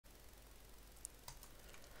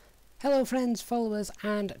Hello friends, followers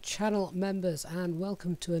and channel members, and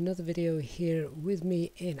welcome to another video here with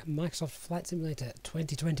me in Microsoft Flight Simulator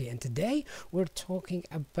 2020. And today we're talking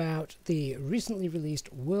about the recently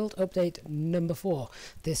released World Update number 4.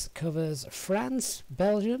 This covers France,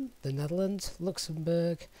 Belgium, the Netherlands,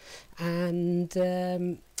 Luxembourg, and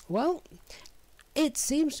well, it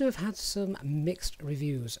seems to have had some mixed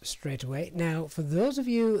reviews straight away. Now, for those of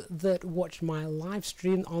you that watched my live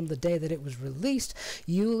stream on the day that it was released,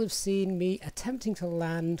 you will have seen me attempting to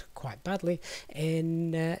land quite badly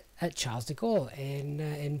in at Charles de Gaulle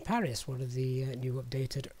in Paris, one of the new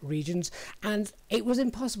updated regions, and it was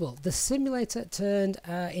impossible. The simulator turned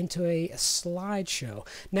into a slideshow.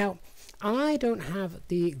 Now, I don't have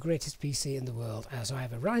the greatest PC in the world, so I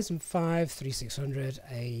have a Ryzen 5 3600,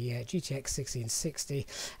 a GTX 1660,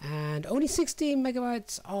 and only 16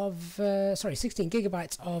 gigabytes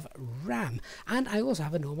of RAM, and I also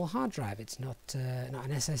have a normal hard drive. It's not an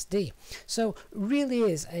SSD, so really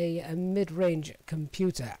is a mid-range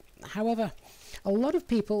computer. However, a lot of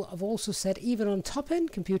people have also said, even on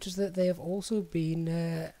top-end computers, that they have also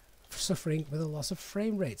been suffering with a loss of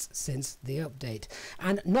frame rates since the update,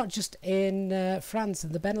 and not just in France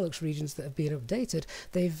and the Benelux regions that have been updated.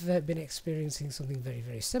 They've been experiencing something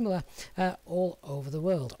very similar all over the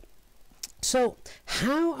world. So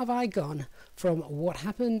how have I gone from what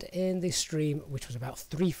happened in the stream, which was about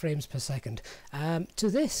 3 frames per second, to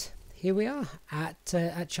this? Here we are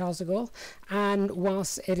at Charles de Gaulle, and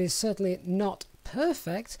whilst it is certainly not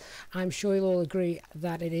perfect, I'm sure you'll all agree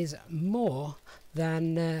that it is more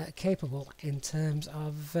than capable in terms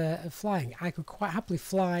of flying. I could quite happily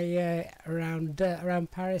fly around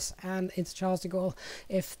Paris and into Charles de Gaulle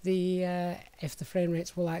if the frame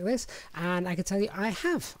rates were like this, and I can tell you I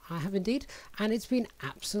have indeed, and it's been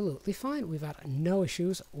absolutely fine. We've had no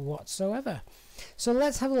issues whatsoever. So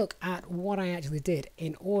let's have a look at what I actually did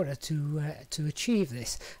in order to achieve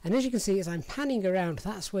this. And as you can see, as I'm panning around,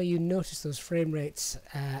 that's where you notice those frame rates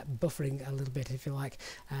buffering a little bit, if you like,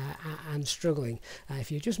 and struggling. If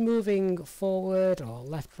you're just moving forward or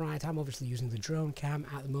left, right, I'm obviously using the drone cam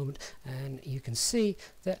at the moment, and you can see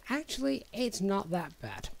that actually it's not that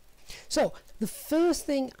bad. So the first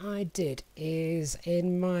thing I did is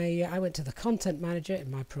I went to the content manager in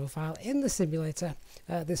my profile in the simulator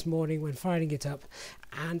this morning when firing it up,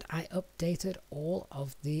 and I updated all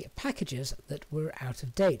of the packages that were out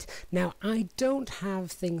of date. Now, I don't have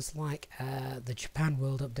things like the Japan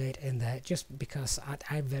World Update in there, just because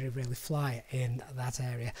I very rarely fly in that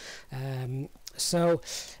area. So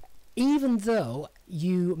even though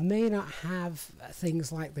you may not have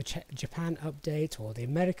things like the Japan update or the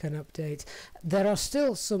American update, there are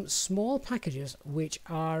still some small packages which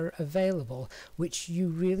are available, which you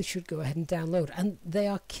really should go ahead and download, and they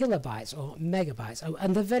are kilobytes or megabytes,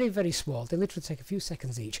 and they're very small. They literally take a few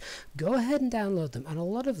seconds each. Go ahead and download them, and a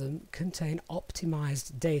lot of them contain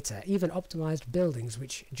optimized data, even optimized buildings,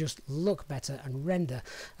 which just look better and render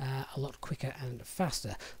a lot quicker and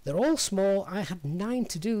faster. They're all small. I had 9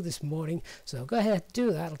 to do this morning, so go ahead,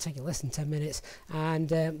 do that. It'll take you less than 10 minutes, and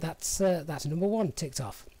that's number 1 ticked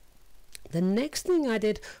off. The next thing I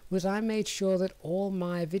did was I made sure that all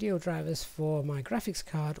my video drivers for my graphics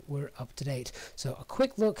card were up to date. So a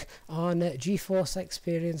quick look on GeForce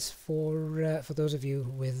experience for those of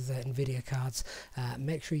you with NVIDIA cards.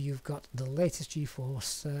 Make sure you've got the latest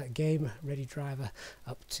GeForce game ready driver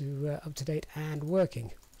up to date and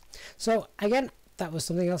working. So again, that was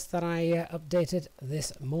something else that I updated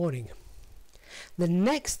this morning. The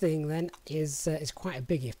next thing then is quite a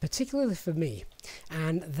biggie, particularly for me,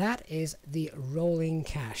 and that is the rolling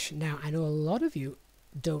cache. Now, I know a lot of you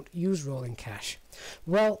don't use rolling cache.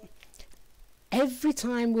 Well, every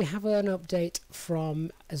time we have an update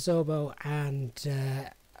from Azobo and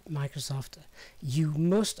Microsoft, you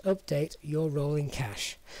must update your rolling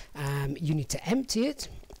cache. You need to empty it,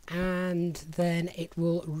 and then it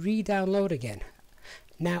will re-download again.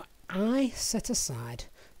 Now, I set aside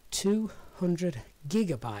 200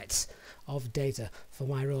 gigabytes of data for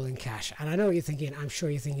my rolling cache, and I know what you're thinking. I'm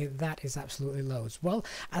sure you're thinking that is absolutely loads. Well,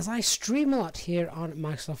 as I stream a lot here on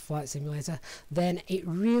Microsoft Flight Simulator, then it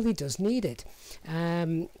really does need it.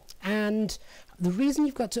 And the reason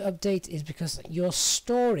you've got to update is because you're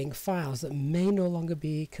storing files that may no longer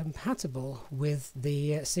be compatible with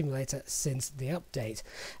the simulator since the update.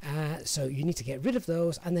 So you need to get rid of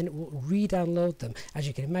those, and then it will re-download them. As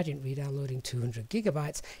you can imagine, re-downloading 200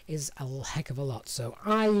 gigabytes is a heck of a lot. So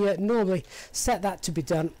I normally set that to be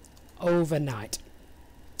done overnight.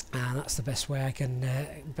 And that's the best way I can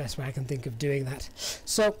think of doing that.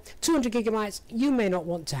 So 200 gigabytes, you may not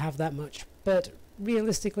want to have that much, but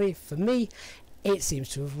realistically for me it seems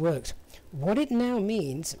to have worked. What it now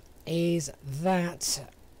means is that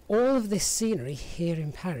all of this scenery here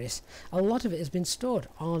in Paris, a lot of it has been stored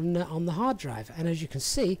on the hard drive, and as you can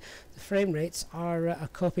see, the frame rates are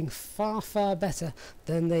coping far better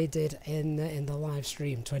than they did in the live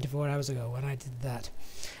stream 24 hours ago when I did that.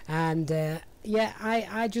 And yeah,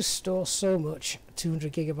 I just store so much,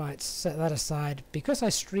 200 gigabytes, set that aside because I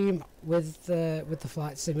stream with the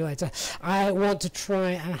flight simulator. I want to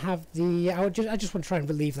try and have I just want to try and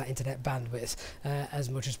relieve that internet bandwidth as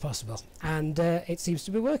much as possible, and it seems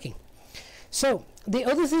to be working. So the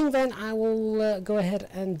other thing then I will go ahead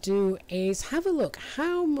and do is have a look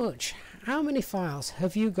how many files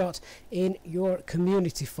have you got in your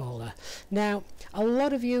community folder. Now, a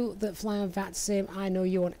lot of you that fly on VATSIM, I know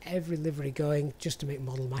you want every livery going just to make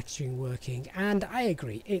model matching working, and I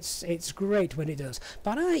agree, it's great when it does,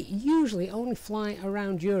 but I usually only fly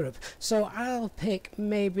around Europe, so I'll pick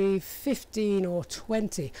maybe 15 or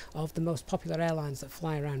 20 of the most popular airlines that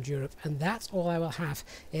fly around Europe, and that's all I will have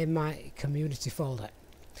in my community folder.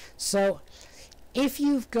 So if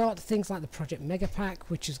you've got things like the Project Megapack,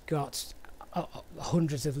 which has got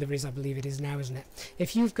hundreds of liveries, I believe it is now, isn't it?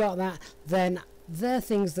 If you've got that, then they're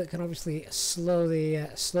things that can obviously slow the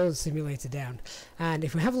simulator down. And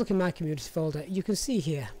if we have a look in my community folder, you can see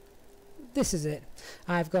here, this is it.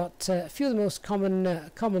 I've got a few of the most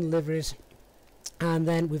common liveries. And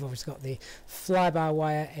then we've obviously got the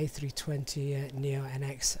fly-by-wire A320 Neo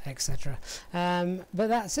NX, etc. But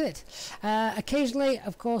that's it. Occasionally,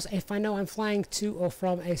 of course, if I know I'm flying to or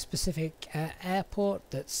from a specific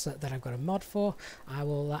airport that I've got a mod for,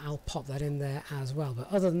 I'll pop that in there as well.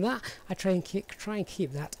 But other than that, I try and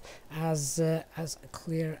keep that as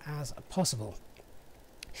clear as possible.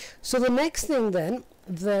 So the next thing then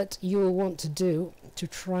that you will want to do to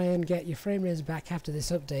try and get your frame rates back after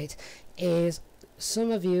this update is,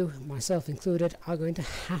 some of you, myself included, are going to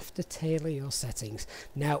have to tailor your settings.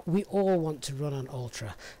 Now, we all want to run on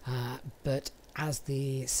Ultra, but as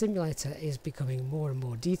the simulator is becoming more and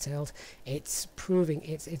more detailed, it's proving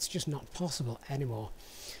it's just not possible anymore.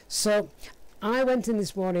 So I went in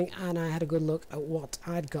this morning and I had a good look at what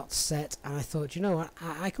I'd got set, and I thought, you know what,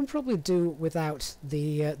 I can probably do without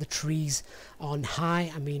the trees on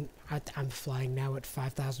high. I mean, I'm flying now at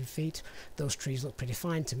 5,000 feet. Those trees look pretty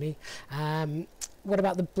fine to me. What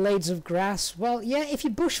about the blades of grass? Well, yeah, if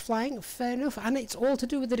you're bush flying, fair enough, and it's all to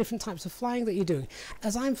do with the different types of flying that you're doing.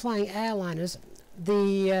 As I'm flying airliners,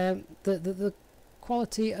 the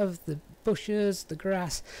quality of the bushes, the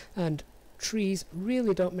grass, and trees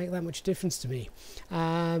really don't make that much difference to me.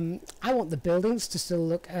 I want the buildings to still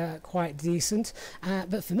look quite decent,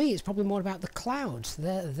 but for me it's probably more about the clouds.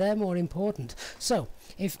 They're more important. So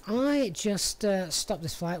if I just stop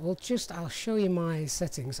this flight, I'll show you my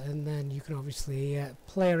settings, and then you can obviously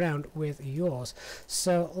play around with yours.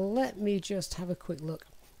 So let me just have a quick look,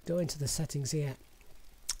 go into the settings here.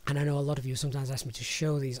 And I know a lot of you sometimes ask me to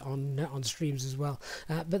show these on streams as well,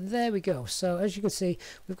 but there we go. So as you can see,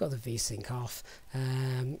 we've got the VSync off,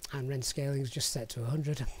 and rend scaling is just set to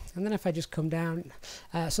 100. And then if I just come down,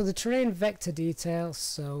 so the terrain vector details,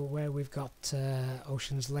 so where we've got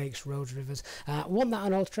oceans, lakes, roads, rivers, want that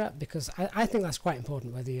on Ultra because I think that's quite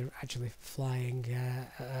important, whether you're actually flying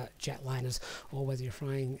jetliners or whether you're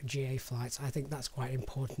flying GA flights. I think that's quite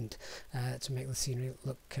important to make the scenery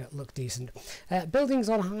look decent. Buildings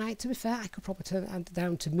on high, to be fair, I could probably turn that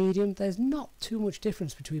down to medium. There's not too much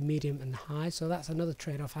difference between medium and high, so that's another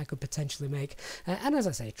trade-off I could potentially make. And as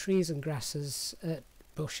I say, trees and grasses,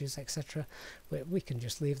 bushes, etc., we can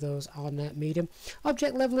just leave those on medium.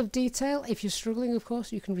 Object level of detail, if you're struggling, of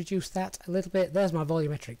course, you can reduce that a little bit. There's my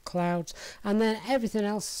volumetric clouds, and then everything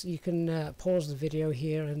else you can pause the video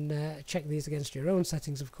here and check these against your own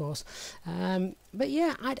settings, of course. But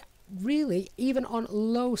yeah, really, even on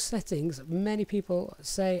low settings, many people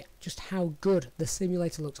say just how good the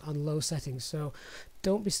simulator looks on low settings, so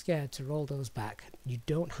don't be scared to roll those back. You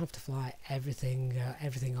don't have to fly everything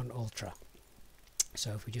on Ultra.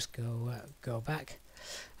 So if we just go back,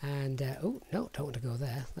 and oh no, don't want to go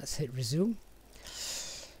there, let's hit resume.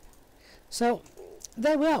 So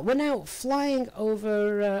there we are. We're now flying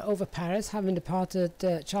over Paris, having departed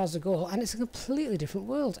Charles de Gaulle, and it's a completely different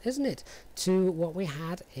world, isn't it, to what we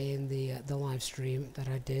had in the live stream that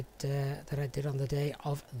I did on the day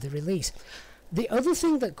of the release. The other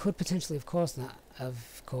thing that could potentially, of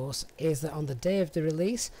course, is that on the day of the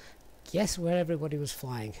release, guess where everybody was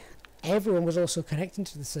flying? Everyone was also connecting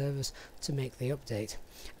to the servers to make the update,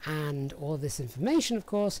 and all this information, of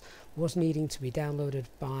course, was needing to be downloaded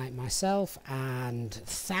by myself and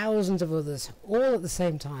thousands of others all at the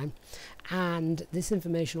same time, and this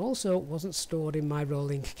information also wasn't stored in my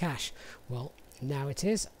rolling cache. Well, now it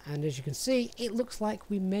is, and as you can see, it looks like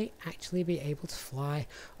we may actually be able to fly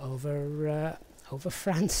over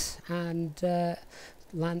France and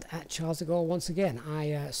land at Charles de Gaulle once again.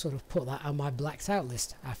 I sort of put that on my blacked out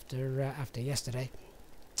list after yesterday.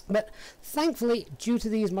 But thankfully, due to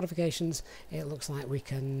these modifications, it looks like we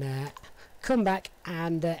can come back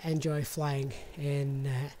and enjoy flying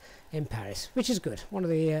in Paris, which is good. One of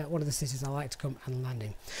the cities I like to come and land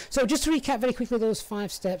in. So just to recap very quickly those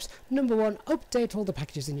 5 steps. Number 1, update all the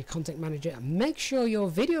packages in your content manager. Make sure your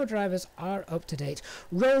video drivers are up to date.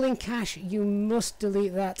 Rolling cache, you must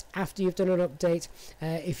delete that after you've done an update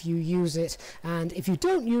if you use it, and if you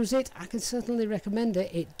don't use it, I can certainly recommend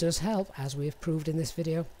it. It does help, as we have proved in this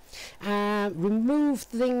video. Remove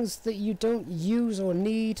things that you don't use or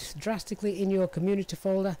need drastically in your community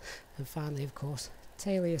folder, and finally, of course,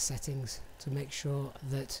 tailor your settings to make sure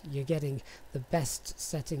that you're getting the best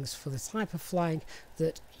settings for the type of flying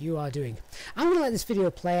that you are doing. I'm going to let this video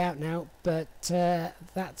play out now, but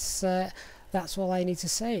that's all I need to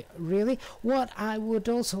say, really. What I would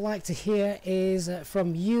also like to hear is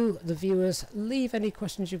from you, the viewers. Leave any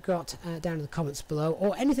questions you've got down in the comments below,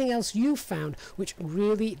 or anything else you found which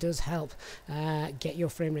really does help get your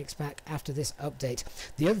frame rates back after this update.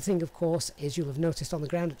 The other thing, of course, is you'll have noticed on the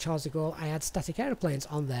ground at Charles de Gaulle I had static aeroplanes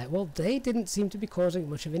on there. Well, they didn't seem to be causing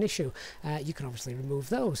much of an issue. You can obviously remove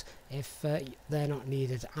those if they're not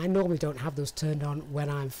needed. I normally don't have those turned on when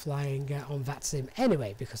I'm flying on VATSIM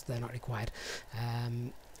anyway, because they're not required.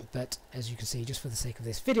 But as you can see, just for the sake of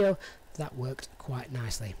this video, that worked quite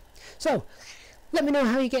nicely. So let me know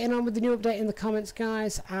how you're getting on with the new update in the comments,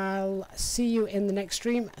 guys. I'll see you in the next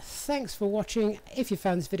stream. Thanks for watching. If you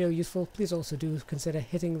found this video useful, please also do consider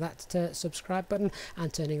hitting that subscribe button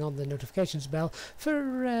and turning on the notifications bell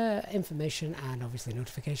for information and obviously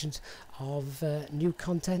notifications of new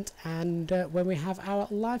content and when we have our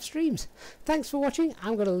live streams. Thanks for watching.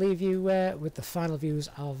 I'm going to leave you with the final views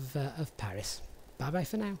of Paris. Bye bye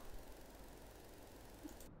for now.